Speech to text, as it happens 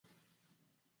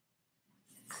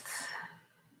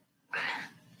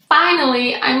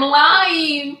Finally, I'm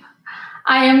live.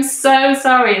 I am so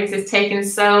sorry this has taken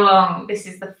so long. This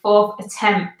is the 4th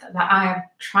attempt that I am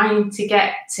trying to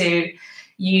get to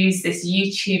use this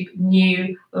YouTube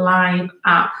new live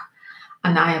app.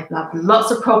 And I have had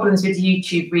lots of problems with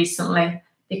YouTube recently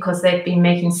because they've been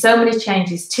making so many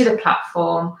changes to the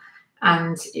platform.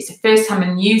 And it's the first time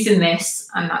I'm using this,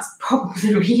 and that's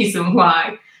probably the reason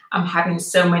why I'm having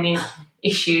so many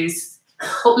issues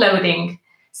uploading.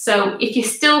 So if you're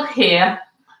still here,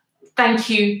 thank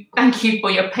you for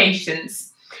your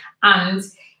patience. And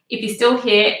if you're still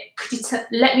here, could you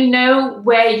let me know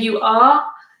where you are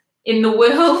in the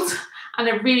world? And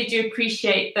I really do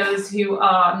appreciate those who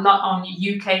are not on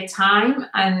UK time,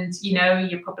 and you know,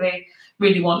 you probably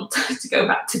really want to go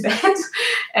back to bed.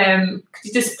 Could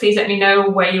you just please let me know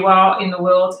where you are in the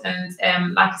world? And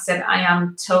like I said, I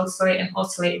am totally and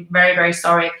utterly very, very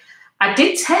sorry. I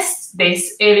did test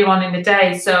this earlier on in the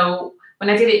day. So when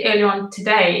I did it earlier on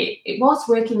today, it was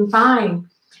working fine.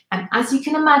 And as you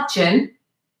can imagine,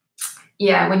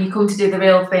 yeah, when you come to do the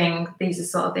real thing, these are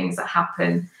sort of things that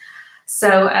happen.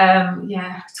 So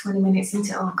yeah, 20 minutes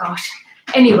into, oh gosh.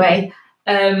 Anyway,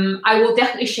 I will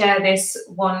definitely share this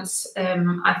once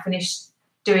I finish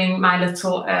doing my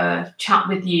little chat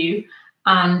with you.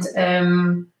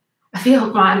 And I feel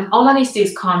like all I need to do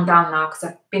is calm down now, because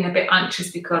I've been a bit anxious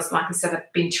because, like I said,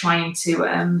 I've been trying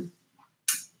to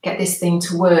get this thing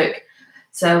to work.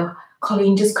 So,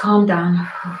 Colleen, just calm down.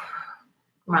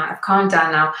 Right, I've calmed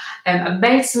down now. I've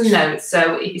made some notes,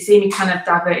 so if you see me kind of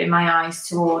diverting my eyes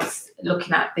towards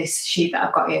looking at this sheet that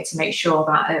I've got here to make sure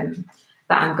that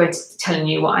that I'm going to be telling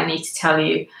you what I need to tell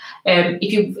you.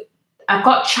 I've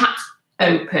got chat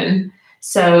open,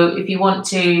 so if you want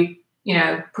to, you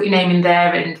know, put your name in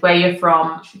there and where you're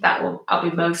from, I'll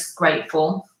be most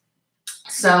grateful.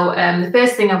 So the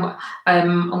first thing I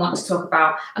want to talk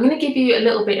about, I'm going to give you a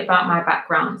little bit about my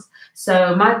background.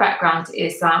 So my background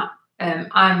is that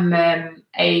I'm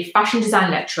a fashion design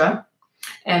lecturer.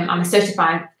 I'm a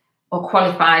certified or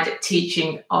qualified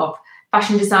teaching of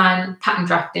fashion design, pattern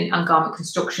drafting and garment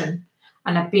construction.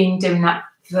 And I've been doing that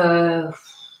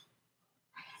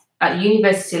at the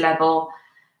university level,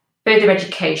 further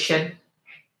education,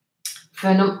 for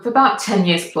about 10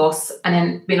 years plus, and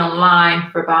then been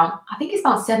online for about, I think it's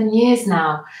about 7 years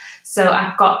now. So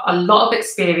I've got a lot of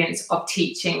experience of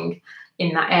teaching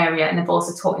in that area, and I've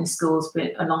also taught in schools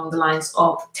along the lines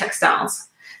of textiles.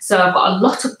 So I've got a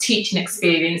lot of teaching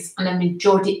experience, and I've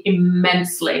enjoyed it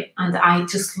immensely. And I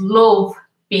just love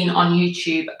being on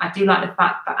YouTube. I do like the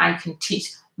fact that I can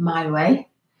teach my way.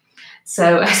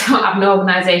 So I don't have an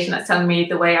organisation that's telling me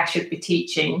the way I should be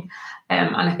teaching.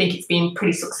 And I think it's been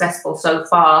pretty successful so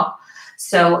far.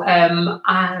 So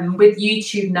I'm with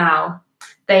YouTube now.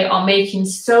 They are making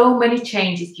so many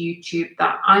changes, YouTube,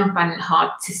 that I'm finding it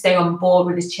hard to stay on board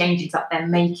with the changes that they're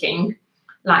making,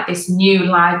 like this new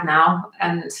live now.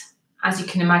 And as you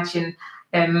can imagine,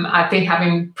 I've been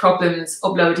having problems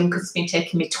uploading because it's been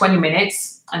taking me 20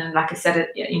 minutes. And like I said,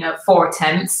 you know, 4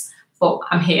 attempts, but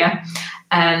I'm here.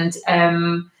 And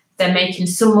they're making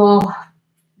some more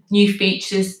new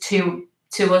features to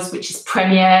us, which is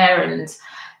Premiere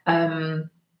and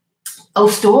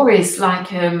stories like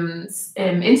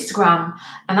Instagram,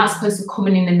 and that's supposed to come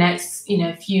in the next, you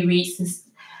know, few weeks.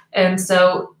 And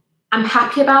so I'm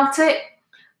happy about it,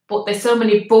 but there's so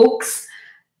many bugs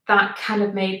that kind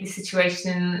of made the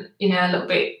situation, you know, a little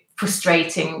bit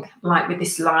frustrating, like with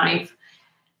this live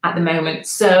at the moment.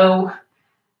 So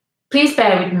please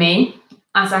bear with me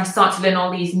as I start to learn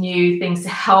all these new things to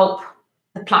help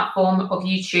the platform of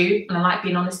YouTube, and I like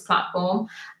being on this platform.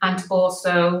 And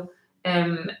also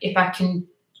if I can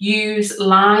use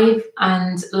live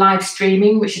and live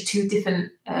streaming, which are two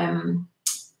different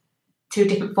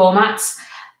formats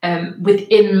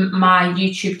within my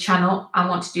YouTube channel, I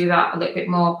want to do that a little bit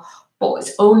more, but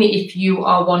it's only if you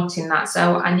are wanting that.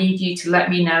 So I need you to let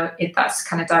me know if that's the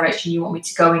kind of direction you want me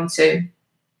to go into.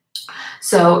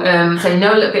 So so you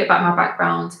know a little bit about my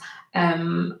background,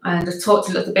 and I've talked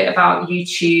a little bit about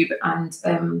YouTube, and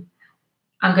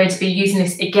I'm going to be using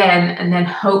this again, and then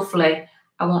hopefully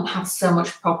I won't have so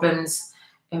much problems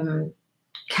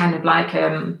kind of like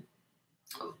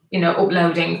you know,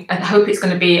 uploading. I hope it's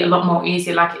going to be a lot more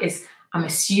easier, like it is, I'm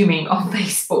assuming, on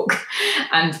Facebook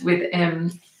and with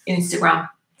Instagram.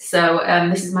 So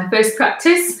this is my first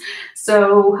practice,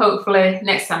 so hopefully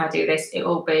next time I do this it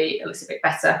will be a little bit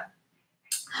better.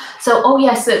 So, oh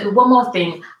yes, one more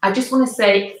thing. I just want to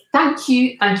say thank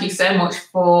you so much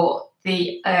for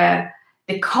the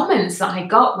comments that I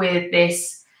got with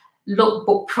this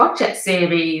Lookbook project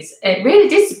series. It really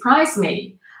did surprise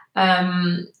me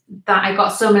that I got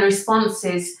so many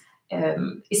responses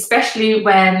especially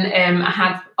when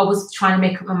I was trying to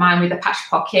make up my mind with a patch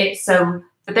pocket. So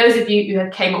for those of you who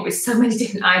came up with so many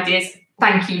different ideas,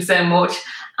 thank you so much.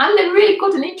 And they're really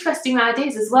good and interesting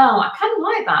ideas as well. I kind of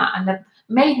like that, and I've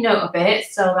made note of it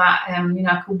so that you know,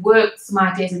 I can work some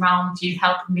ideas around you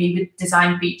helping me with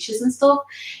design features and stuff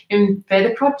in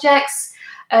further projects.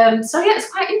 So yeah,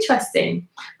 it's quite interesting.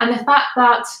 And the fact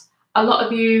that a lot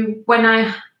of you, when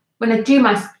I do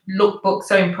my lookbook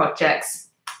sewing projects,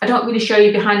 I don't really show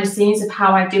you behind the scenes of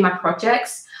how I do my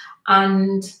projects.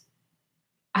 And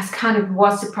I kind of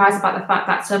was surprised about the fact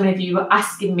that so many of you were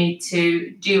asking me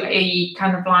to do a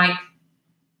kind of like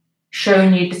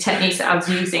showing you the techniques that I was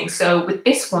using. So with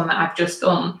this one that I've just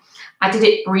done, I did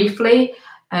it briefly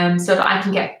so that I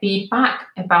can get feedback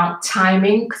about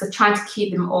timing, because I tried to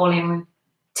keep them all in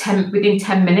within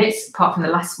 10 minutes, apart from the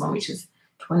last one, which was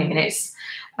 20 minutes.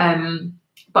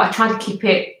 But I tried to keep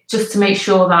it just to make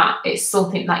sure that it's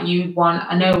something that you want.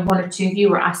 I know one or two of you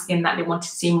were asking that they want to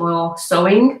see more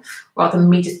sewing rather than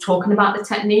me just talking about the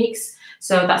techniques.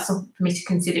 So that's something for me to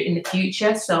consider in the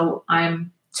future. So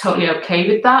I'm totally okay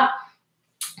with that.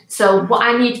 So what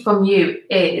I need from you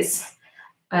is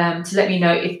to let me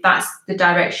know if that's the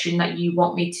direction that you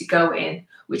want me to go in,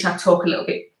 which I'll talk a little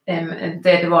bit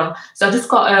further on. So I've just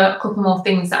got a couple more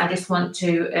things that I just want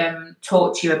to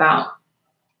talk to you about.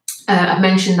 I've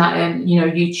mentioned that you know,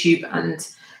 YouTube, and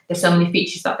there's so many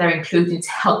features that they're including to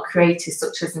help creators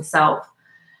such as myself.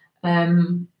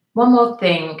 One more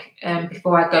thing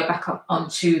before I go back up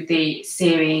onto the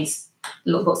series,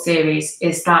 lookbook series,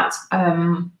 is that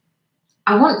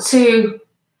I want to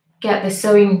get the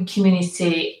sewing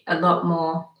community a lot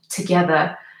more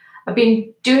together. I've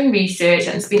been doing research,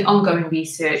 and it's been ongoing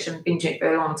research, and I've been doing it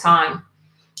for a long time.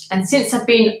 And since I've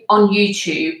been on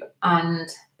YouTube, and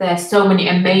there's so many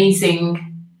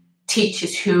amazing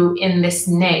teachers who in this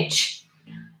niche,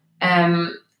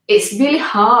 it's really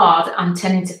hard, I'm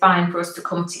tending to find, for us to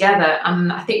come together.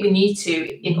 And I think we need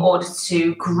to, in order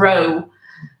to grow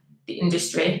the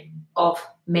industry of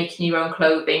making your own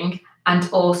clothing, and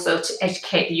also to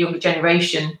educate the younger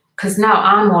generation. Because now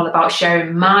I'm all about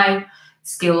sharing my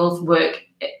skills, work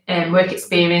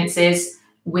experiences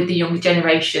with the younger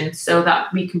generation, so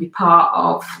that we can be part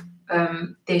of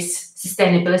this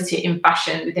sustainability in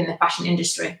fashion within the fashion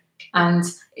industry. And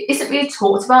it isn't really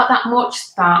talked about that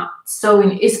much, that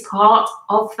sewing is part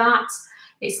of that.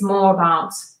 It's more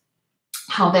about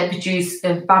how they produce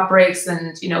fabrics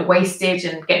and, you know, wastage,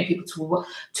 and getting people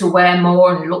to wear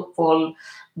more and look for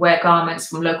wear garments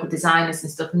from local designers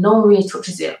and stuff. No one really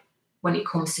touches it when it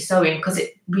comes to sewing, because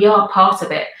we are part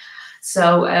of it.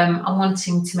 So I'm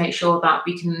wanting to make sure that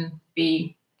we can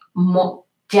be more,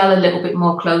 gel a little bit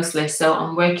more closely. So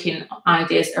I'm working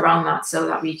ideas around that so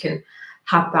that we can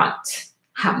have that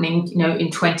happening, you know, in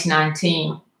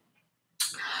 2019.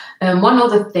 One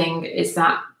other thing is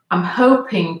that I'm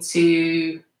hoping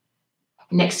to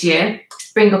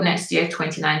spring of next year,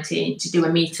 2019, to do a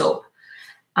meetup.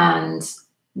 And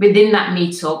within that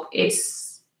meetup,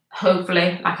 it's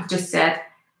hopefully, like I've just said,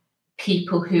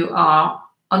 people who are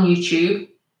on YouTube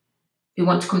who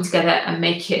want to come together and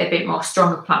make it a bit more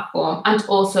stronger platform, and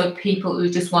also people who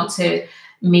just want to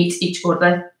meet each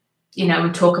other, you know,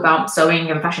 and talk about sewing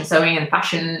and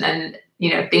fashion and, you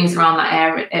know, things around that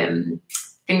area,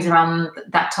 things around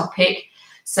that topic.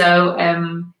 So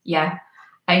yeah,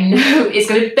 I know it's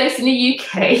going to be based in the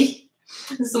UK,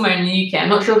 somewhere in the UK. I'm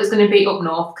not sure if it's going to be up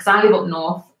north, because I live up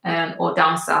north, or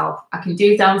down south. I can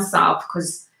do down south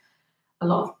because a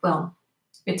lot of, well,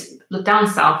 it's down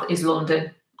south is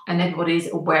London, and everybody's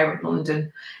aware of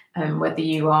London, whether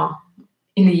you are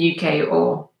in the UK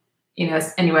or, you know,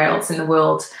 anywhere else in the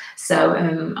world. So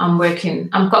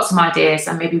I've got some ideas.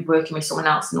 I may be working with someone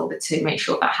else in order to make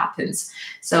sure that happens.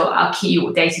 So I'll keep you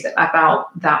updated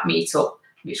about that meetup,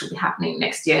 which will be happening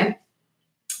next year.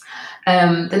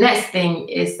 The next thing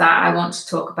is that I want to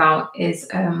talk about is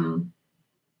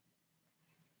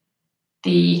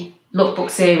the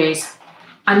lookbook series.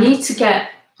 I need to get,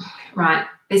 right,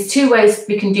 there's two ways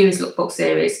we can do this lookbook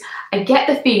series. I get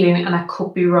the feeling, and I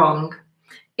could be wrong,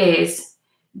 is,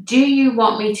 do you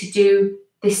want me to do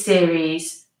this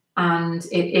series and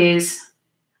it is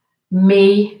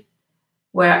me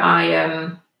where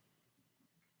I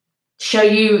show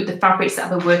you the fabrics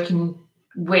that I've been working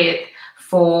with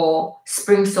for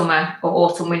spring, summer, or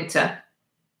autumn, winter?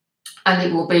 And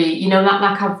it will be, you know,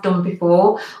 like I've done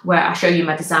before, where I show you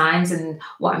my designs and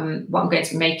what I'm going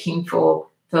to be making for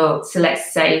So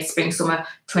let's say spring summer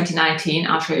 2019,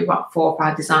 I'll show you about 4 or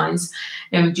 5 designs.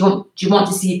 Do you want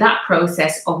to see that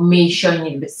process of me showing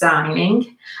you the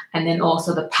designing, and then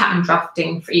also the pattern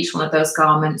drafting for each one of those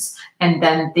garments, and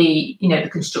then the the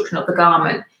construction of the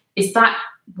garment? Is that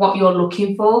what you're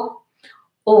looking for,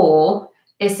 or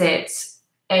is it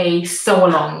a sew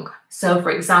along? So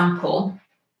for example,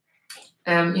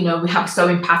 we have a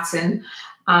sewing pattern,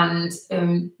 and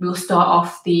we'll start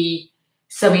off the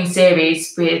sewing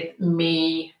series with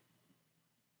me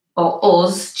or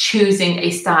us choosing a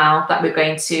style that we're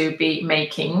going to be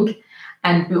making,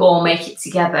 and we all make it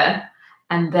together,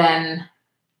 and then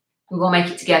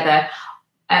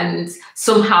and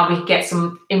somehow we get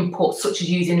some input, such as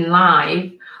using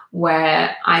live,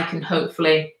 where I can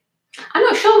hopefully, I'm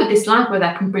not sure with this live whether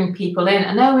I can bring people in.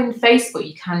 I know in Facebook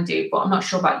you can do, but I'm not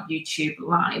sure about YouTube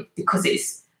live, because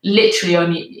it's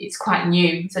literally it's quite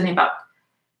new. It's only about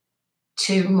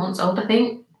 2 months old, I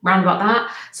think, round about that.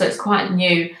 So it's quite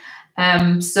new.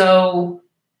 So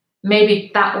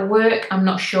maybe that will work. I'm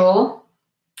not sure.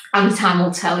 Only time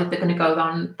will tell if they're going to go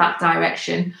down that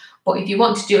direction. But if you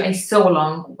want to do a sew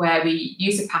along where we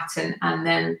use a pattern, and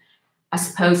then I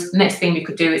suppose the next thing we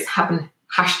could do is have a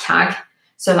hashtag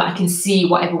so that I can see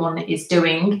what everyone is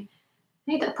doing. I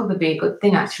think that'd probably be a good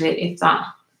thing, actually, if that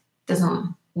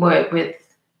doesn't work with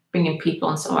bringing people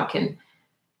on so I can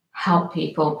help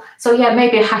people. So yeah,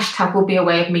 maybe a hashtag will be a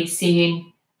way of me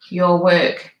seeing your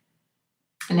work,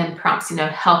 and then perhaps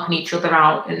helping each other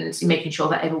out and making sure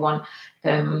that everyone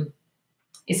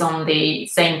is on the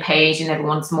same page and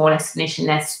everyone's more or less finishing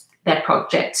their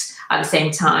project at the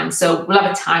same time. So we'll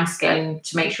have a time scale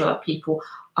to make sure that people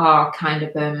are kind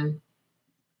of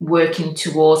working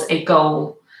towards a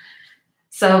goal.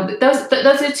 So those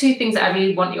are the 2 things that I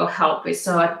really want your help with.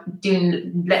 So I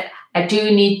do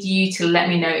need you to let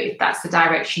me know if that's the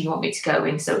direction you want me to go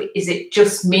in. So is it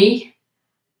just me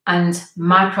and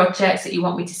my projects that you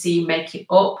want me to see make it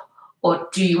up, or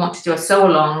do you want to do a sew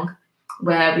along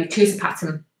where we choose a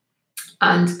pattern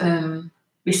and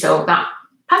we sew that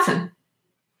pattern?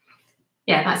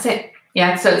 Yeah, that's it.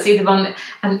 Yeah, so it's either on,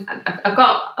 and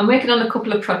I'm working on a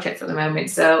couple of projects at the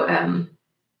moment. So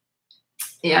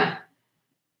yeah.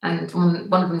 And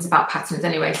one of them is about patterns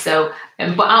anyway. So,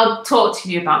 but I'll talk to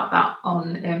you about that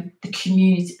on the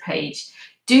community page.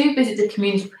 Do visit the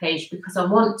community page, because I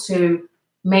want to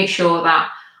make sure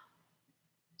that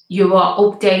you are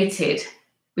updated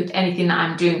with anything that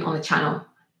I'm doing on the channel.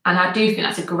 And I do think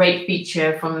that's a great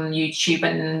feature from YouTube.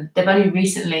 And they've only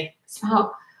recently, it's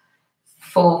about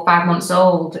 4 or 5 months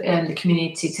old, the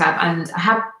community tab. And I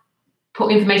have put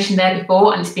information there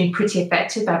before, and it's been pretty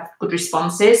effective. I have good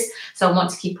responses, so I want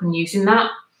to keep on using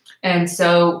that. And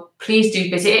so please do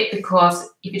visit it, because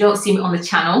if you don't see me on the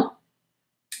channel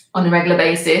on a regular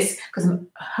basis, because I'm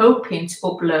hoping to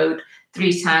upload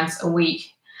 3 times a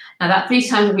week. Now that 3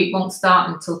 times a week won't start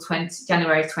until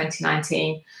January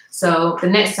 2019. So the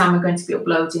next time we're going to be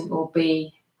uploading will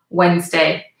be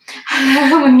Wednesday.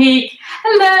 Hello, Monique.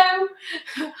 Hello.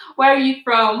 Where are you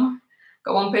from?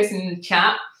 Got one person in the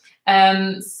chat. I'll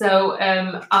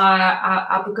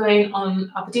be doing it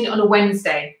on a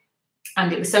Wednesday,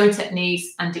 and it was sewing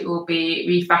techniques, and it will be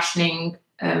refashioning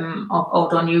of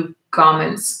old or new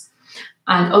garments.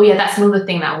 And oh yeah, that's another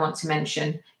thing that I want to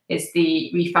mention is the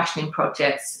refashioning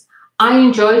projects. I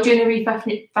enjoy doing the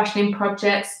refashioning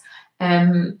projects.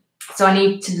 So I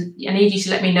need you to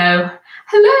let me know.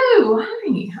 Hello,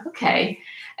 hi, okay.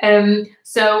 The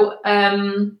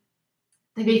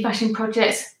refashioning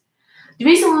projects. The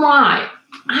reason why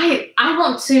I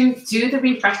want to do the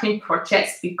refashioning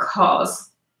projects,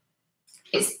 because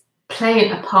it's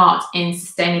playing a part in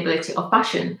sustainability of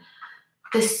fashion.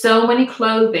 There's so many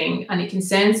clothing, and it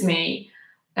concerns me.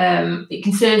 It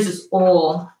concerns us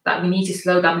all that we need to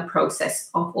slow down the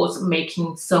process of us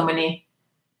making so many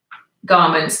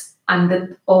garments, and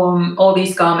that all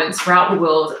these garments throughout the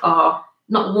world are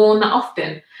not worn that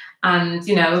often, and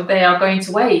they are going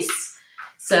to waste.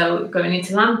 So going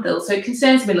into landfill. So it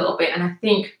concerns me a little bit. And I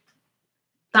think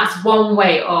that's one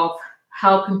way of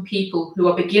helping people who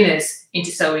are beginners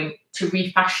into sewing to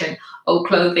refashion old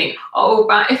clothing. Oh,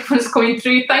 everyone's coming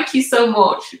through. Thank you so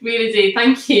much. Really do.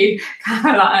 Thank you,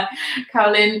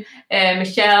 Colleen,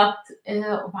 Michelle.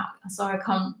 Sorry, I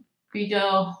can't read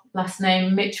your last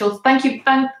name. Mitchell. Thank you.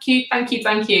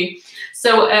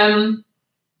 So,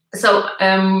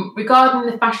 regarding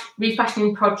the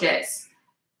refashioning projects,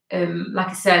 like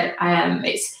I said,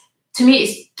 to me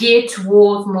it's geared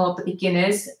towards more the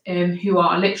beginners who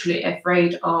are literally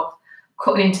afraid of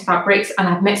cutting into fabrics. And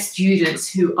I've met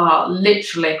students who are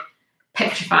literally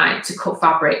petrified to cut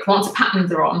fabric once the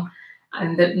patterns are on,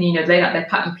 and they lay out their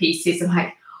pattern pieces. I'm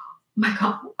like, my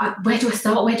God, where do I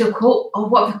start? Where do I cut? Or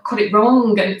what have I cut it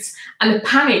wrong? And the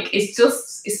panic is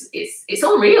just, it's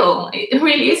unreal. It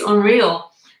really is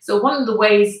unreal. So one of the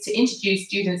ways to introduce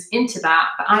students into that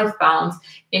I've found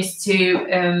is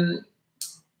to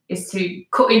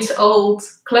cut into old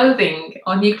clothing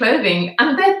or new clothing,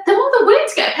 and they're more than willing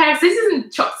to get a pair of scissors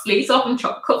and chop sleeves off and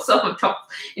chop cuffs off and chop,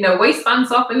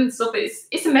 waistbands off and stuff.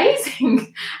 It's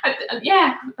amazing.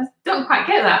 Yeah, I don't quite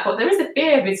get that, but there is a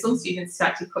fear with some students to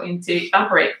actually cut into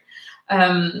fabric,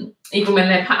 even when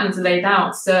their patterns are laid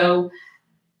out. So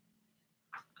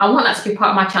I want that to be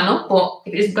part of my channel, but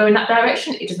if it doesn't go in that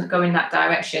direction, it doesn't go in that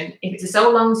direction. If it's a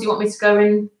so long as you want me to go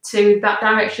into that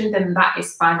direction, then that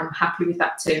is fine. I'm happy with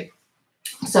that too.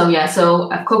 So yeah,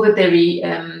 so I've covered the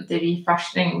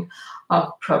refashioning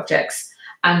of projects,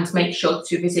 and make sure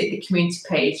to visit the community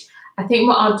page. I think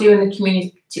what I'll do in the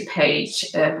community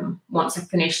page, once I've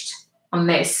finished on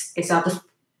this, is I'll just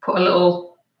put a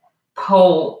little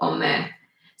poll on there.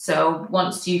 So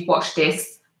once you've watched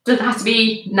this, doesn't have to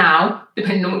be now,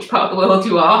 depending on which part of the world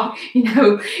you are.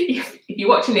 If you're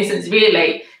watching this and it's really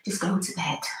late, just go to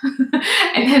bed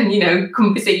and then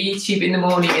come visit YouTube in the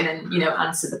morning and then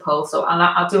answer the poll. So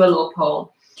I'll do a little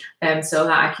poll so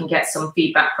that I can get some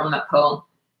feedback from that poll.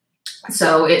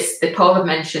 So it's the poll I've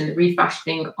mentioned, the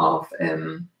refashioning of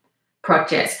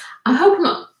projects. I hope I'm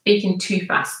not speaking too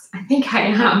fast. I think I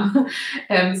am.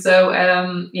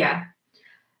 Yeah,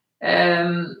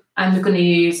 and we're going to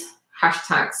use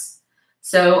hashtags.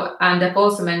 So, and I've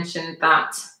also mentioned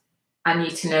that I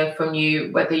need to know from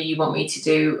you whether you want me to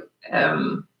do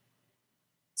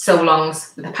sew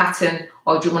alongs with a pattern,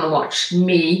 or do you want to watch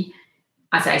me,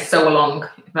 I say sew along,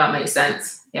 if that makes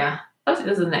sense. Yeah, it does,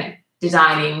 doesn't it?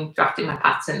 Designing, drafting my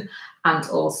pattern, and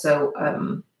also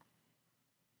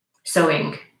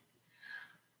sewing.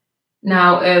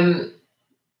 Now,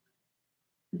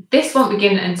 this won't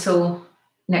begin until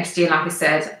next year, like I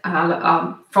said.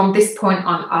 From this point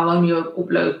on, I'll only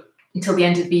upload until the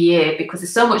end of the year, because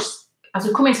there's so much as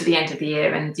we're coming to the end of the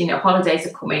year, and holidays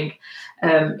are coming.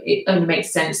 It only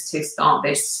makes sense to start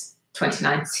this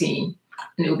 2019,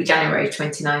 and it will be January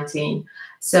 2019.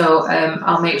 So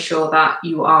I'll make sure that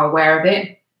you are aware of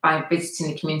it by visiting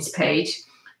the community page.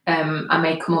 I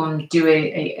may come on and do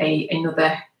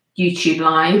another YouTube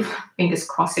live. Fingers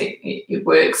crossed it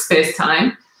works first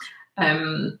time.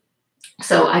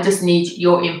 So I just need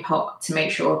your input to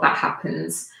make sure that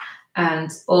happens.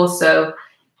 And also,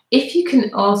 if you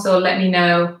can also let me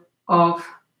know of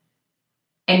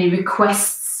any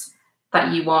requests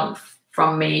that you want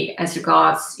from me as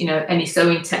regards, any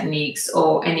sewing techniques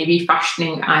or any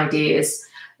refashioning ideas.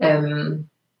 And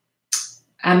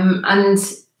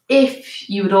if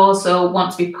you would also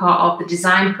want to be part of the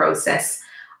design process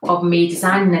of me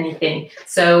designing anything.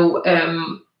 So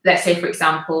let's say, for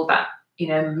example, that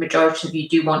majority of you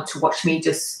do want to watch me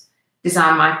just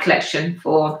design my collection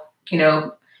for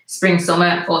spring,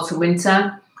 summer, autumn,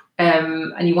 winter,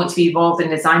 and you want to be involved in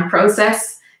the design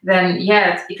process, then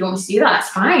yeah, if you want me to do that, that's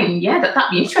fine. Yeah,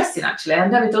 that'd be interesting. Actually, I've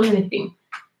never done anything.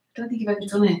 I don't think I've ever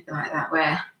done anything like that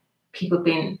where people have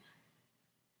been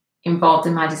involved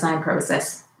in my design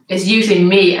process. It's usually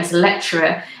me as a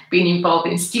lecturer being involved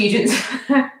in students'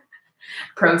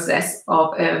 process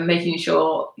of making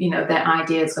sure their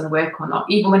idea is going to work or not.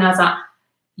 Even when I was at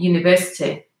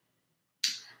university,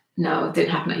 no, it didn't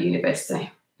happen at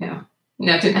university. No,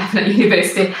 it didn't happen at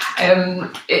university.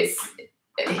 I'm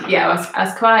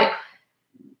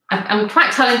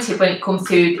quite talented when it comes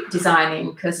to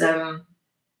designing, because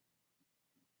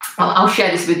I'll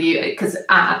share this with you, because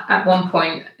at one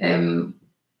point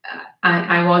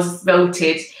I was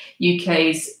voted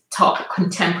UK's top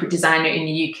contemporary designer in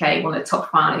the UK, one of the top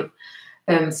 5.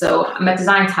 So my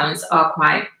design talents are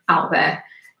quite out there.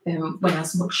 When I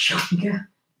was much younger,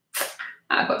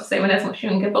 I've got to say, when I was much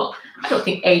younger, but I don't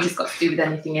think age has got to do with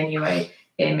anything anyway.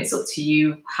 It's up to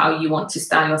you how you want to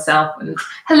style yourself. And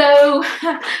hello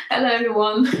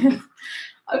everyone.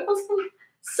 I've got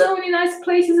so many nice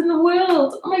places in the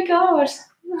world. Oh my god.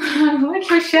 Like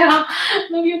Michelle,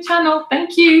 love your channel.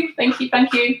 Thank you.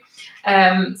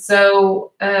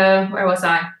 So where was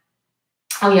I?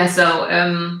 Oh yeah, so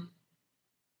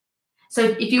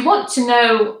if you want to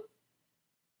know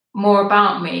more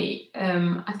about me,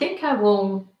 I think I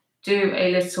will do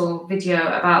a little video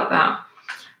about that.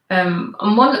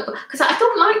 Because I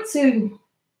don't like to,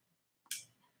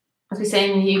 as we say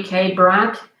in the UK,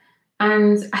 brag,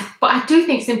 but I do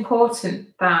think it's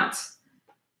important that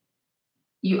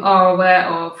you are aware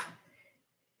of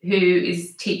who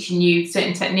is teaching you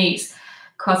certain techniques,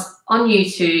 because on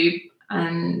YouTube,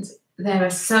 and there are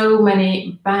so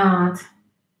many bad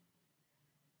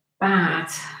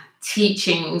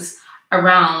teachings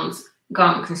around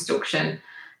garment construction,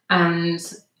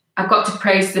 and I've got to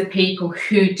praise the people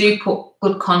who do put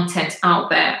good content out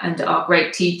there and are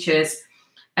great teachers.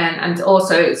 And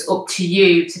also it's up to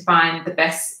you to find the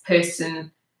best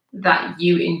person that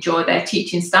you enjoy their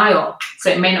teaching style. So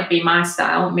it may not be my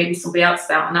style, maybe somebody else's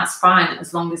style, and that's fine,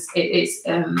 as long as it is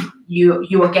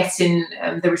you are getting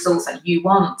the results that you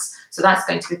want. So that's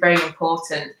going to be very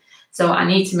important. So I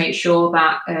need to make sure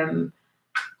that I'm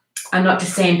not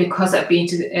just saying because I've been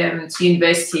to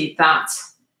university that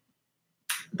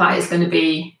is going to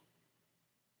be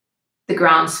the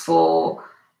grounds for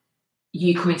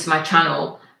you coming to my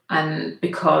channel, and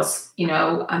because, you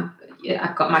know,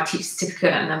 I've got my teacher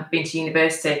certificate and I've been to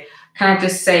university. Can I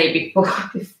just say before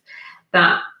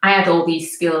that I had all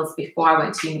these skills before I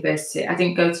went to university. I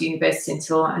didn't go to university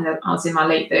until I was in my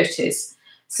late 30s.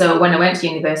 So when I went to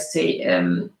university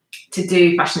to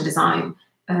do fashion design,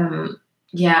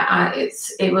 yeah,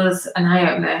 it was an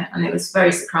eye-opener, and it was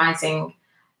very surprising,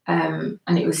 and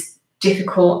it was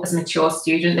difficult as a mature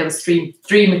student. There was three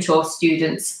mature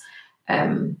students,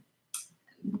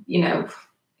 you know,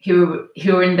 who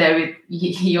were in there with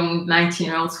young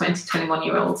 19-year-olds, 20,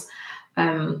 21-year-olds.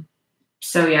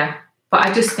 So yeah, but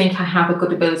I just think I have a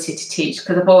good ability to teach,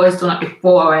 because I've always done that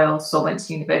before I also went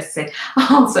to university.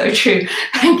 Oh, so true.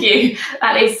 Thank you.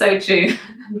 That is so true.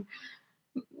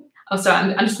 Oh,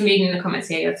 sorry, I'm just reading the comments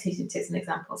here. Your teaching tips and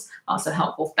examples are so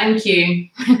helpful. Thank you.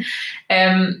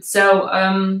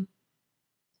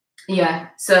 Yeah,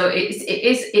 so it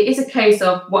is a case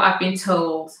of what I've been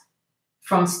told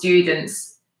from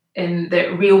students in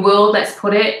the real world, let's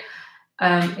put it,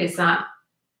 is that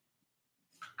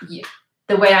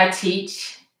the way I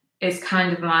teach is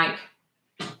kind of like,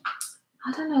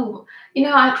 I don't know, you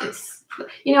know, I'm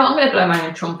going to blow my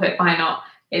own trumpet, why not?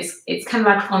 It's kind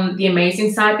of like on the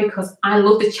amazing side, because I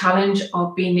love the challenge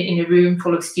of being in a room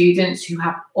full of students who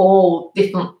have all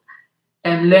different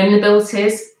learning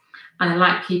abilities. And I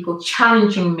like people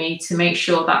challenging me to make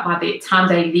sure that by the time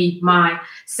they leave my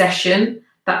session,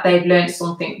 that they've learned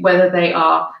something, whether they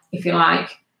are, if you like,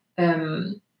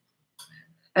 a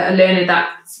learner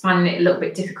that's finding it a little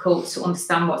bit difficult to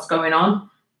understand what's going on.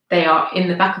 They are in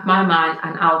the back of my mind,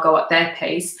 and I'll go at their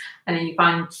pace. And then you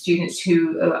find students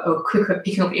who are quicker at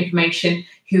picking up information,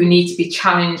 who need to be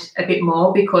challenged a bit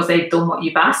more because they've done what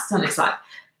you've asked. And it's like,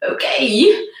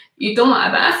 okay, you've done what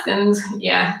I've asked, and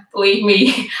yeah, believe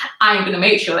me, I'm going to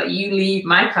make sure that you leave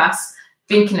my class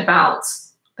thinking about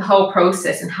the whole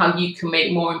process and how you can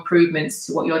make more improvements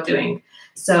to what you're doing.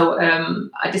 So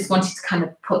I just wanted to kind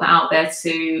of put that out there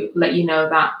to let you know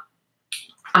that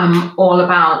I'm all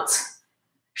about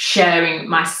sharing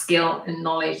my skill and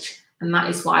knowledge, and that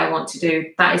is what I want to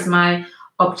do. That is my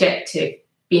objective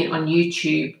being on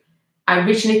YouTube. I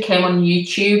originally came on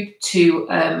YouTube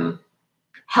to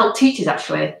help teachers,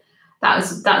 actually. That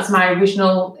was my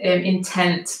original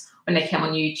intent when I came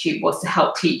on YouTube, was to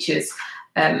help teachers.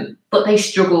 But they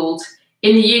struggled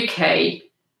in the UK,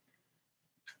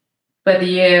 whether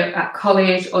you're at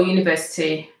college or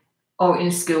university or in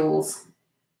schools.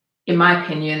 In my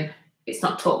opinion, it's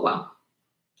not taught well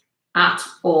at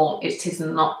all. It is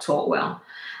not taught well.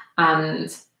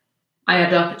 And I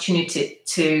had the opportunity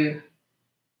to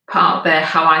put out there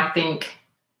how I think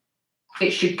it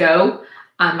should go.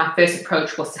 And my first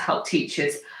approach was to help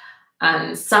teachers.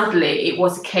 And sadly, it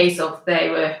was a case of they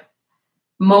were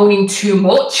moaning too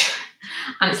much.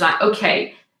 And it's like,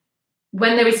 okay,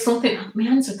 when there is something, my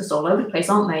hands are just all over the place,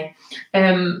 aren't they?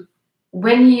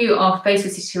 When you are faced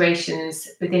with situations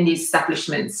within these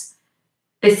establishments,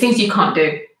 there's things you can't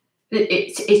do.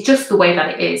 It's just the way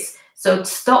that it is. So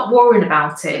stop worrying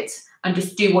about it and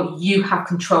just do what you have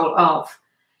control of.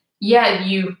 Yeah,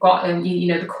 you've got you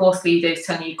know, the course leaders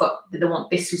telling you they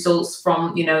want this results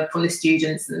from, you know, from the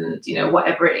students, and, you know,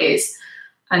 whatever it is.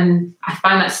 And I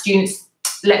find that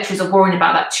lecturers are worrying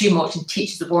about that too much, and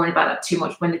teachers are worrying about that too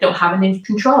much when they don't have any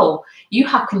control. You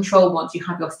have control once you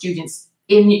have your students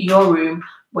in your room,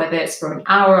 whether it's for an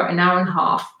hour and a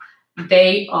half.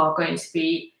 They are going to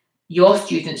be your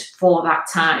students for that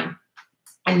time.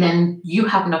 And then you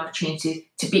have an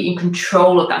opportunity to be in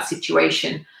control of that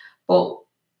situation. But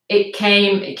it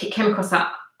came across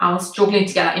that I was struggling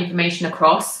to get that information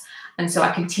across. And so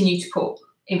I continued to put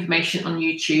information on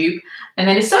YouTube. And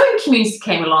then a sewing community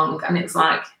came along, and it's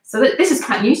like, so this is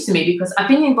quite news to me, because I've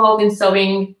been involved in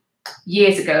sewing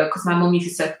years ago, because my mum used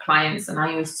to sew for clients, and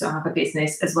I used to have a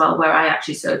business as well where I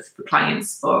actually sewed for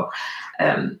clients for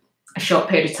a short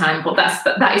period of time. But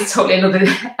that is totally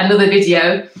another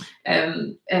video.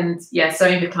 And yeah,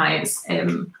 sewing for clients.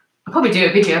 I'll probably do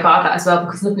a video about that as well,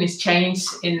 because nothing has changed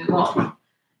in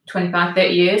 25,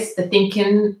 30 years. The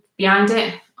thinking behind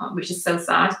it, which is so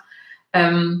sad.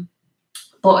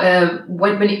 But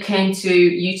when it came to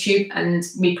YouTube and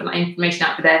me putting that information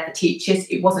out there for teachers,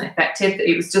 it wasn't effective.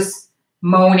 It was just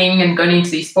moaning and going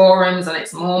into these forums, and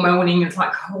it's more moaning. It's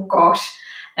like, oh gosh.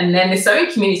 And then the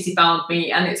sewing community found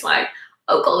me, and it's like,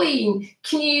 oh, Colleen,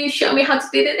 can you show me how to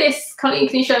do this? Colleen,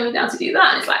 can you show me how to do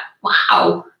that? And it's like,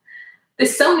 wow,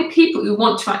 there's so many people who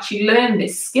want to actually learn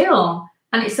this skill,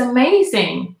 and it's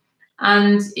amazing.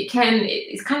 And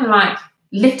it's kind of like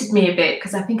lifted me a bit,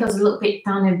 because I think I was a little bit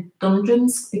down in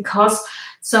dungeons because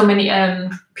so many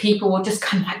people were just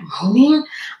kind of like moaning,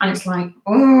 and it's like,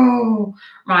 oh,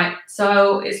 right.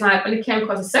 So it's like when it came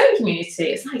across the sewing community,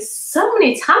 it's like so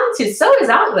many talented sewers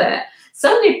out there,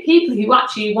 so many people who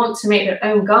actually want to make their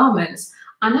own garments.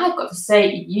 And I've got to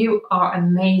say, you are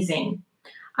amazing.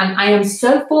 And I am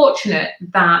so fortunate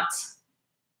that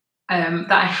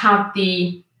that I have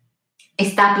the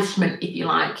establishment, if you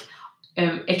like,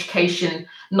 education,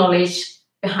 knowledge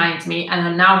behind me, and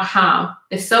I now have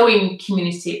the sewing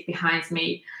community behind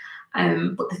me.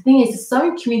 But the thing is, the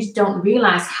sewing community don't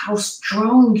realize how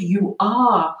strong you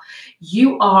are.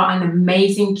 You are an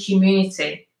amazing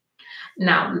community.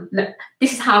 Now,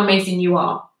 this is how amazing you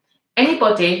are.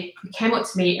 Anybody who came up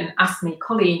to me and asked me,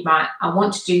 Colleen, right, I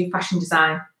want to do fashion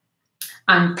design,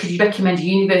 and could you recommend a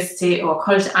university or a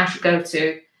college that I should go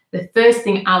to? The first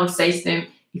thing I would say to them,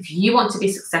 if you want to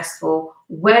be successful,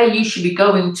 where you should be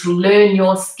going to learn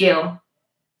your skill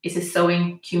is the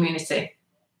sewing community.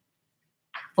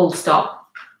 Full stop.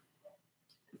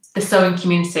 The sewing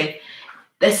community.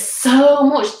 There's so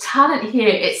much talent here.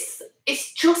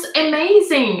 It's just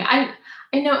amazing. I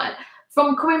know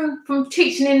from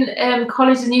teaching in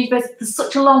college and university for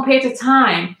such a long period of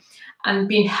time and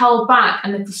being held back,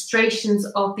 and the frustrations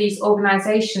of these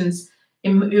organisations,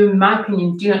 in my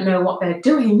opinion, do not know what they're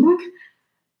doing.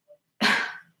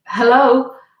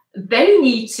 Hello, they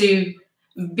need to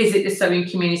visit the sewing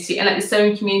community and let the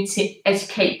sewing community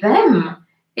educate them.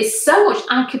 It's so much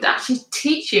I could actually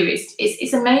teach you.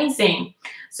 It's amazing.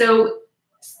 So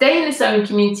stay in the sewing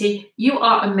community. You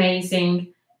are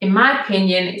amazing. In my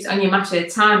opinion, it's only a matter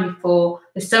of time before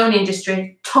the sewing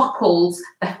industry topples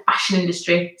the fashion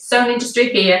industry. Sewing industry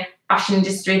here, fashion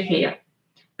industry here.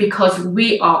 Because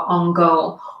we are on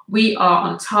goal. We are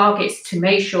on targets to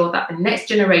make sure that the next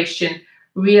generation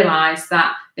realize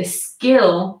that the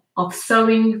skill of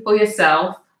sewing for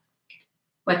yourself,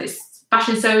 whether it's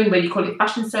fashion sewing, whether you call it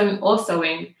fashion sewing or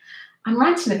sewing, I'm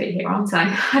ranting a bit here, aren't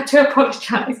I? I do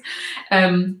apologise.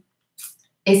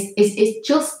 It's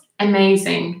just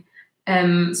amazing.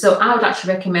 So I would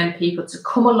actually recommend people to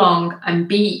come along and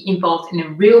be involved in the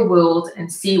real world and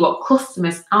see what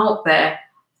customers out there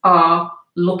are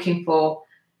looking for.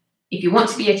 If you want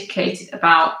to be educated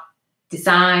about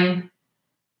design,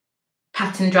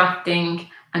 pattern drafting,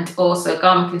 and also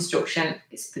garment construction,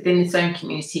 it's within the sewing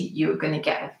community. You're going to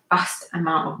get a vast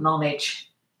amount of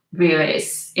knowledge. Really,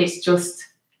 it's just,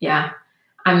 yeah,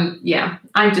 I'm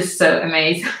just so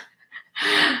amazed.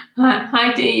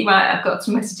 Hi Dee, right, I've got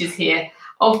some messages here.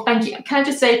 Oh, thank you. Can I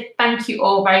just say thank you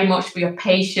all very much for your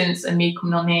patience and me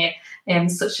coming on here in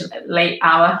such a late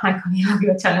hour. Hi Connie, I love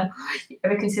your channel. You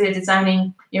ever consider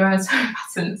designing your own sewing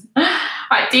patterns?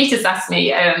 Right, Dee just asked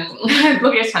me,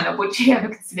 love your channel, would you ever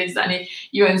consider designing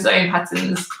your own sewing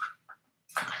patterns?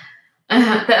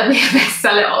 That'll be a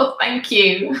bestseller. Oh, thank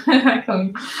you.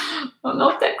 Oh,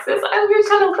 North Texas, I love your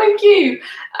channel, thank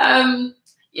you.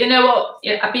 You know what?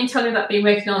 Yeah, I've been telling you that I've been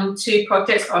working on 2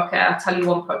 projects. Okay, I'll tell you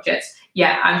one project.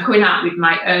 Yeah, I'm coming out with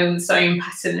my own sewing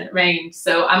pattern range.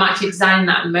 So I'm actually designing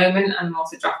that at the moment. I'm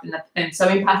also drafting the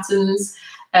sewing patterns.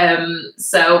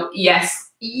 So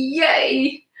yes,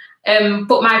 yay.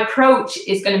 But my approach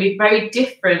is going to be very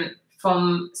different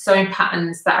from sewing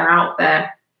patterns that are out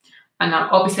there. And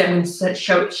obviously I'm going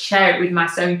to share it with my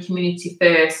sewing community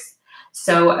first.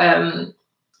 So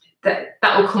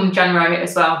that will come January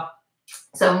as well.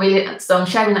 So I'm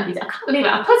sharing that with you. I can't believe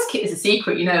it. I supposed to keep this a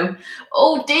secret, you know.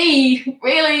 Oh, Dee,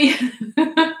 really?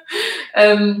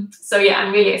 So yeah,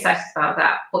 I'm really excited about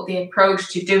that. But the approach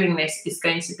to doing this is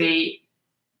going to be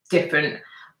different.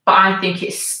 But I think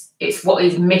it's what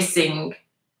is missing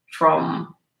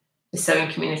from the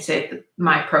sewing community,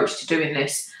 my approach to doing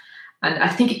this. And I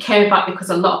think it came about because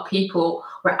a lot of people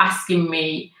were asking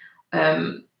me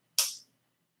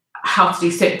how to do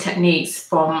certain techniques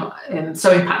from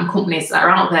sewing pattern companies that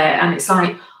are out there. And it's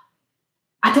like,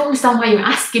 I don't understand why you're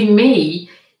asking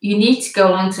me. You need to go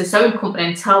along to a sewing company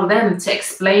and tell them to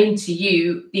explain to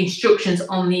you the instructions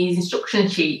on these instruction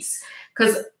sheets.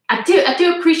 Because I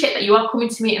do appreciate that you are coming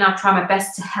to me, and I'll try my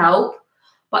best to help.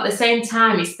 But at the same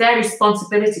time, it's their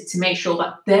responsibility to make sure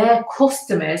that their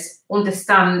customers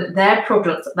understand their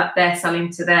products that they're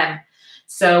selling to them.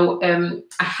 So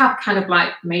I have kind of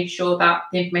like made sure that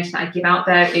the information that I give out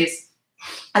there is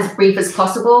as brief as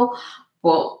possible,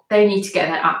 but they need to get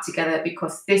their act together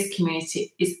because this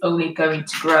community is only going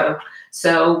to grow.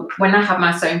 So when I have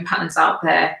my sewing patterns out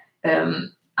there,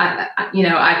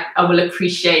 I will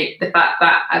appreciate the fact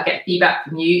that I get feedback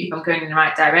from you if I'm going in the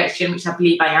right direction, which I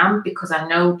believe I am, because I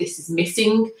know this is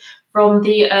missing from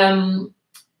the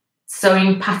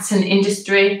sewing pattern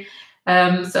industry.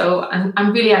 So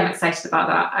I'm really excited about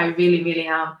that. I really, really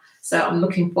am. So I'm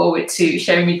looking forward to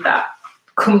sharing with that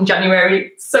come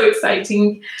January. So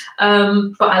exciting.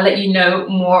 But I'll let you know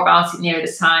more about it nearer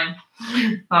the time.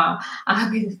 I'll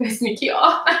be the first Nikki.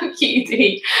 Oh, thank you,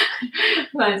 Dee.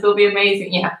 That will be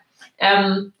amazing. Yeah.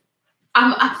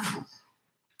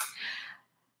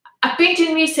 I've been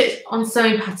doing research on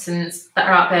sewing patterns that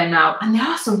are out there now, and there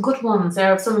are some good ones.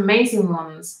 There are some amazing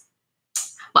ones.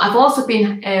 But I've also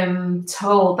been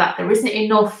told that there isn't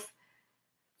enough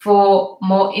for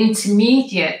more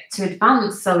intermediate to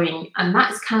advanced sewing, and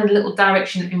that's kind of the little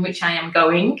direction in which I am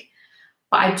going.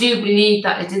 But I do believe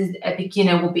that a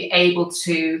beginner will be able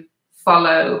to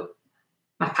follow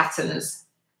my patterns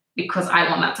because I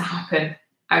want that to happen.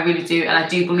 I really do. And I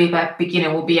do believe a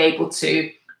beginner will be able to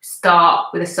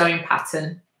start with a sewing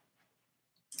pattern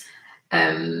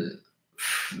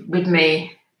with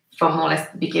me from more or less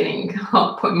the beginning.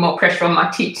 I'm putting more pressure on my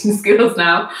teaching skills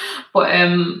now. But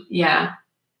yeah,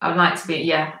 I'd like to be,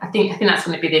 yeah, I think that's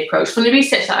going to be the approach. From the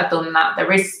research that I've done, that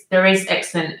there is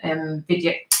excellent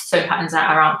video sewing patterns that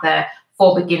are out there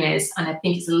for beginners, and I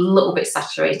think it's a little bit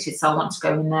saturated, so I want to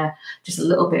go in there just a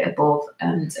little bit above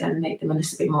and make them a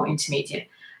little bit more intermediate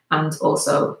and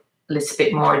also a little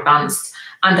bit more advanced.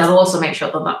 And I'll also make sure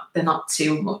that they're not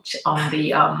too much on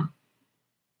the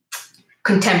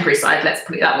contemporary side, let's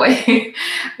put it that way.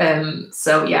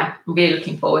 So yeah, I'm really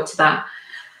looking forward to that.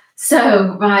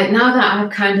 So right, now that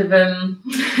I've kind of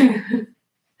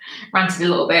ranted a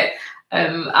little bit,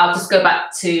 I'll just go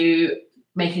back to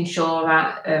making sure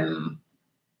that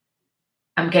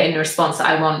I'm getting the response that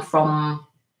I want from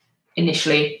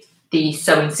initially the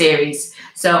sewing series.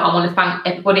 So I want to thank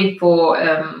everybody for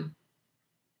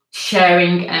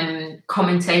sharing and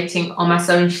commentating on my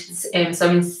sewing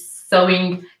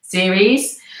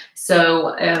series.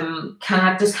 So can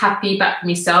I just have feedback from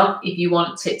yourself if you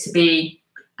want it to be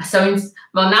a sewing?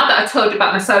 Well, now that I've told you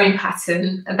about my sewing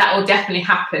pattern, that will definitely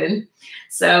happen.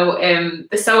 So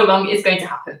the sew along is going to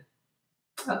happen.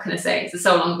 What can I say? The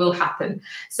sew along will happen.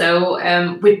 So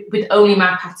with only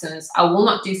my patterns, I will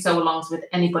not do sew alongs with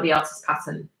anybody else's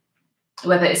pattern,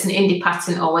 whether it's an indie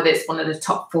pattern or whether it's one of the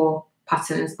top 4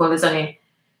 patterns. Well,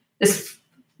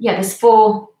 there's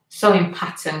 4 sewing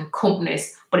pattern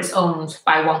companies, but it's owned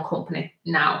by one company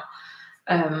now.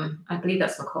 I believe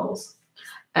that's McCall's.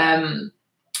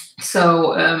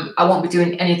 So I won't be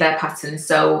doing any of their patterns.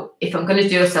 So if I'm going to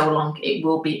do a sew along, it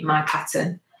will be my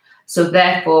pattern. So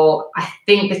therefore, I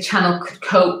think the channel could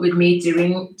cope with me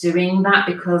doing that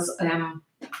because I'm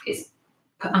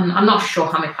not sure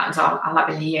how many patterns I'll have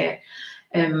in a year,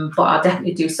 but I'll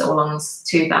definitely do sew alongs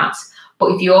to that.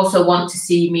 But if you also want to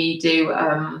see me do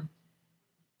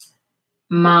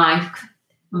my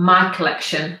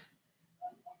collection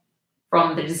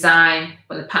from the design,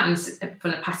 from the patterns,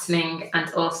 from the patterning, and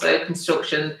also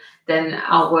construction, then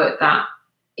I'll work that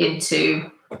into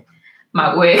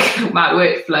my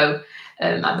workflow.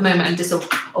 At the moment, I'm just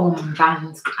on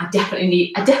band. I definitely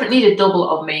need a double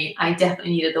of me.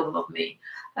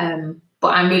 But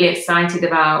I'm really excited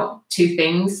about 2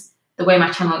 things: the way my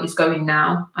channel is going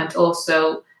now, and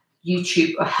also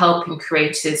YouTube are helping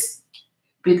creators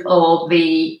with all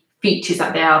the features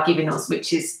that they are giving us,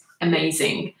 which is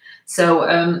amazing. So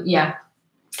yeah,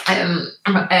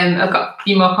 I've got a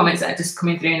few more comments that are just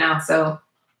coming through now. So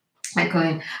hi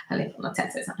Colleen, I live on the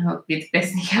text. I hope you're the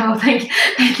best. Oh, thank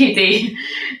you, Dee.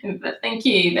 Thank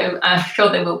you. I'm sure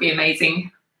they will be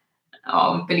amazing.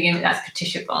 Oh, beginner. That's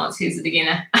Patricia Barnes, who's a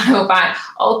beginner.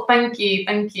 Oh, thank you.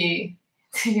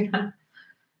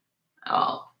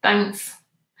 Oh, thanks.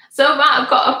 So Matt, I've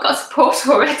got support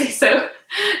already. So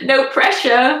no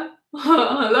pressure.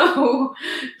 Hello.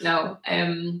 No.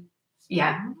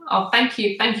 Yeah. Oh, thank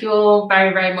you all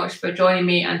very, very much for joining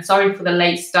me, and sorry for the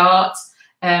late start.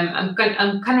 I'm kind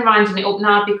of rounding it up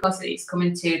now because it's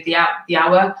coming to the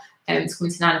hour, and it's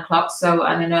coming to 9 o'clock. So,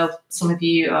 and I know some of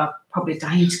you are probably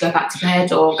dying to go back to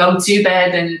bed or go to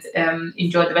bed and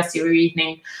enjoy the rest of your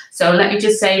evening. So let me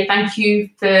just say thank you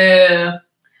for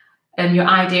your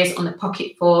ideas on the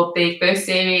pocket for the first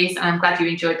series. I'm glad you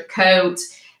enjoyed the coat.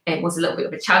 it was a little bit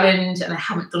of a challenge, and I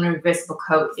haven't done a reversible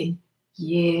coat in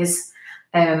years.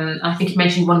 I think you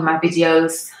mentioned one of my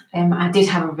videos. I did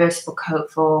have a reversible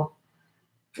coat for,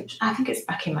 I think it's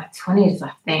back in my 20s,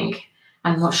 I think.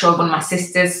 I'm not sure, one of my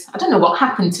sisters, I don't know what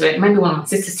happened to it. Maybe one of my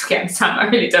sisters took it at the time, I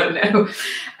really don't know.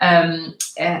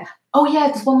 Oh yeah,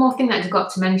 there's one more thing that I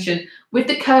forgot to mention. With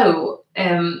the coat,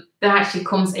 there actually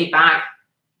comes a bag.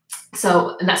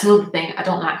 So, and that's another thing, I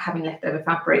don't like having leftover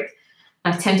fabric.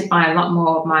 I tend to buy a lot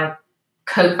more of my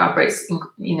coat fabrics,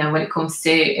 you know, when it comes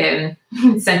to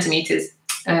centimeters,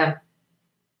 a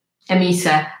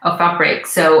meter of fabric.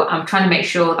 So I'm trying to make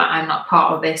sure that I'm not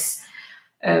part of this,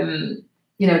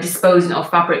 you know, disposing of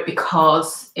fabric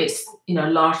because it's, you know,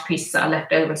 large pieces that are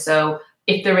left over. So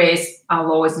if there is,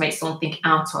 I'll always make something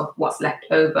out of what's left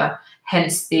over.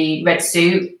 Hence the red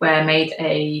suit where I made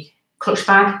a clutch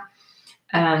bag,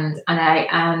 and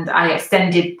I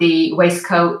extended the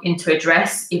waistcoat into a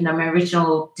dress, even though my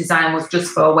original design was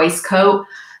just for a waistcoat.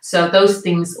 So those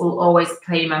things will always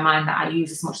play in my mind that I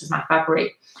use as much as my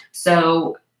fabric.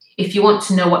 So if you want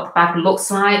to know what the bag looks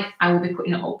like, I will be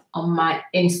putting it up on my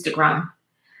Instagram.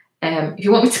 If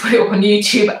you want me to put it up on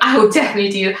YouTube, I will definitely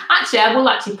do. Actually, I will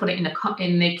actually put it in the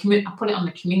I'll put it on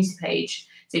the community page,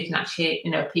 so you can actually,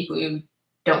 you know, people who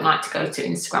don't like to go to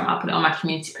Instagram, I'll put it on my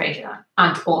community page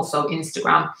and also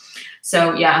Instagram.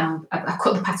 So yeah, I've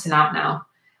cut the pattern out now,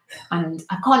 and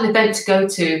I've got an event to go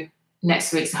to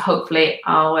next week, so hopefully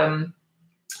I'll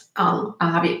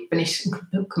have it finished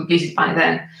and completed by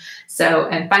then. So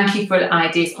thank you for the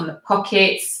ideas on the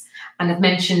pockets, and I've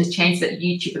mentioned the changes that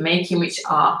YouTube are making, which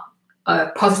are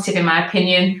positive in my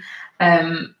opinion,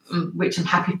 which I'm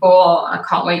happy for. I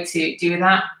can't wait to do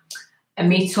that. A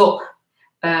meetup,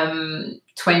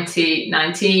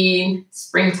 2019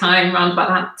 springtime, around about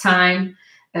that time.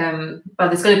 But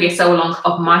there's going to be a sew along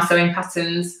of my sewing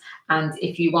patterns, and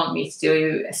if you want me to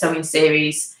do a sewing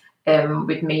series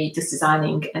with me just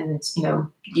designing, and you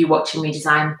know, you watching me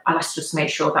design, I'll have to just make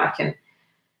sure that I can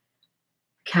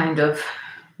kind of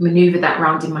maneuver that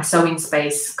around in my sewing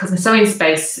space, because my sewing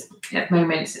space at the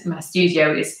moment in my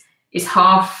studio is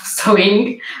half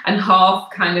sewing and half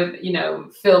kind of, you know,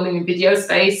 filming and video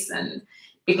space and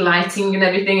big lighting and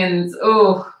everything. And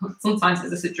oh, sometimes it's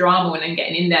just a drama when I'm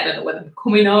getting in there. I don't know whether I'm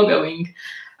coming or going.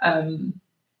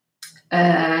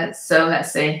 So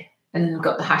let's see. And then I've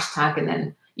got the hashtag, and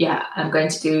then yeah, I'm going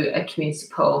to do a community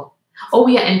poll. Oh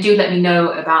yeah, and do let me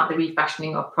know about the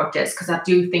refashioning of projects, because I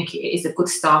do think it is a good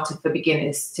starter for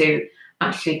beginners to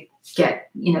actually get,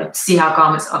 you know, see how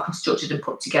garments are constructed and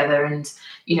put together, and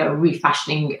you know,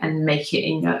 refashioning and make it,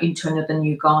 you know, into another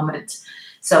new garment.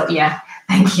 So yeah,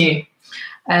 thank you.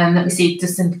 Let me see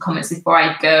just some comments before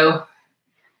I go.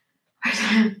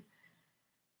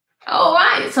 All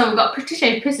right, so we've got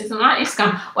Patricia Pisses on that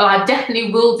Instagram. Well, I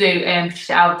definitely will do.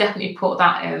 Patricia, I'll definitely put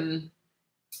that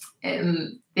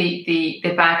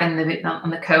the bag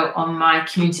and the coat on my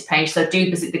community page. So do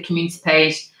visit the community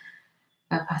page.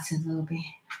 Patterns will be.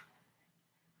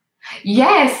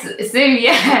 Yes, so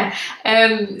yeah,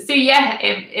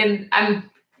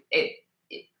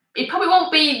 it probably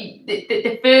won't be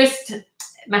the first.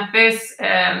 My first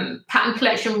pattern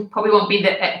collection probably won't be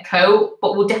the coat,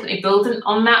 but we'll definitely build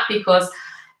on that, because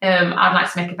I'd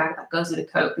like to make a bag that goes with a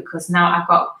coat, because now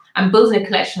I'm building a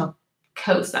collection of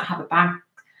coats that have a bag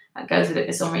that goes with it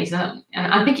for some reason.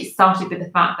 And I think it started with the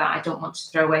fact that I don't want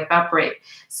to throw away fabric.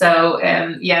 So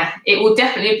yeah, it will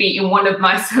definitely be in one of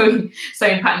my sewing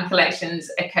pattern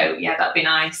collections, a coat. Yeah, that'd be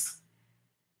nice.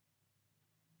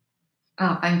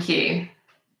 Oh, thank you.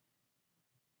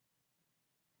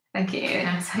 Thank you.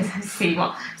 I see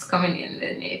what's coming in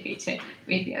the near future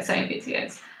sewing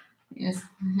videos. Yes.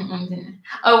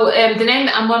 Oh, the name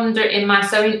that I'm under in my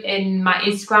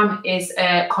Instagram is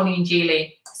Colleen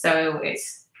Geely. So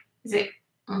is it?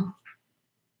 Oh.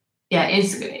 Yeah,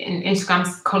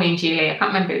 Instagram's Colleen Geely. I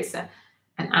can't remember if it's an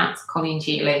 @ Colleen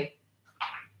Geely.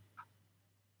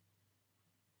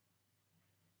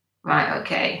 Right.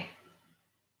 Okay.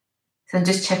 So I'm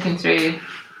just checking through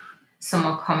some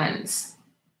more comments.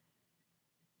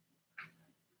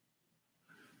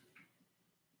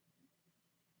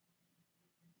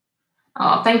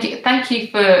 Oh, thank you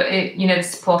for you know, the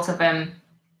support of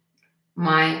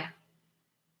my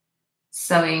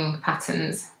sewing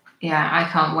patterns. Yeah, I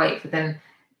can't wait for them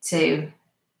to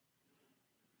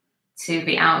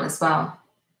be out as well.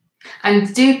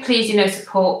 And do please, you know,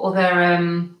 support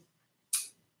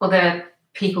other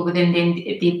people within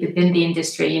the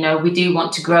industry. You know, we do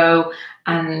want to grow,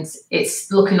 and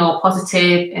it's looking all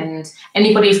positive. And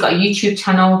anybody who's got a YouTube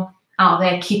channel out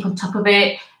there, keep on top of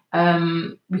it.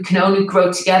 We can only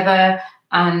grow together,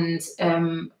 and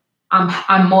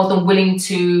I'm more than willing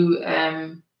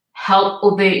to help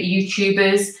other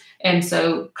YouTubers, and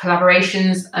so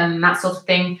collaborations and that sort of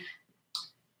thing.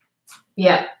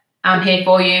 Yeah, I'm here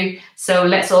for you. So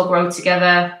let's all grow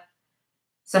together.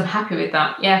 So I'm happy with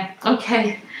that. Yeah.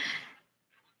 Okay.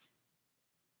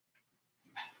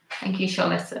 Thank you,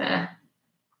 Charlotte.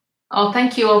 Oh,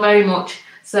 thank you all very much.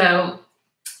 So,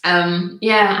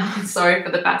 yeah, I'm sorry for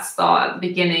the bad start at the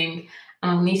beginning.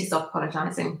 I need to stop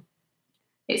apologising.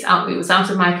 It was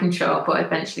out of my control, but I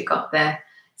eventually got there.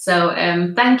 So,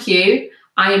 thank you.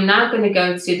 I am now going to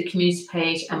go to the community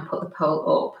page and put the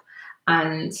poll up.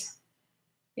 And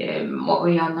what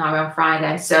we are now on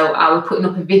Friday. So I will put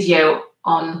up a video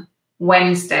on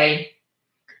Wednesday,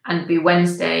 and be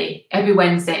every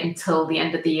Wednesday until the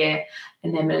end of the year.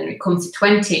 And then when it comes to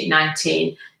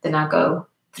 2019, then I'll go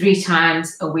 3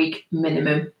 times a week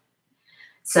minimum.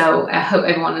 So I hope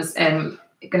everyone's going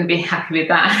to be happy with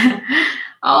that.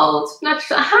 Oh,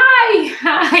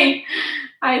 hi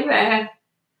there.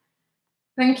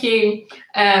 Thank you.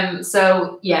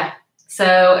 So yeah.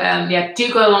 So yeah,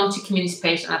 do go along to community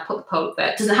page, and I put the poll up there.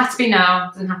 It doesn't have to be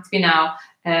now.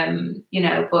 You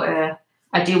know, but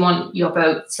I do want your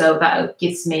vote, so that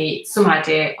gives me some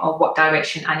idea of what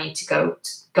direction I need to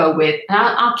go with, and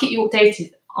I'll keep you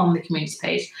updated on the community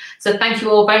page. So thank you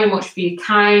all very much for your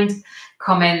kind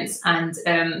comments, and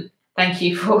thank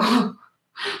you for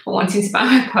wanting to buy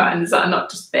my plans that are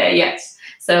not just there yet.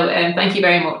 So thank you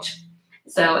very much.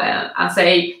 So I'll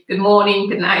say good morning,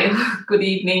 good night, good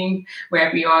evening,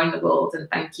 wherever you are in the world, and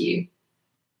thank you.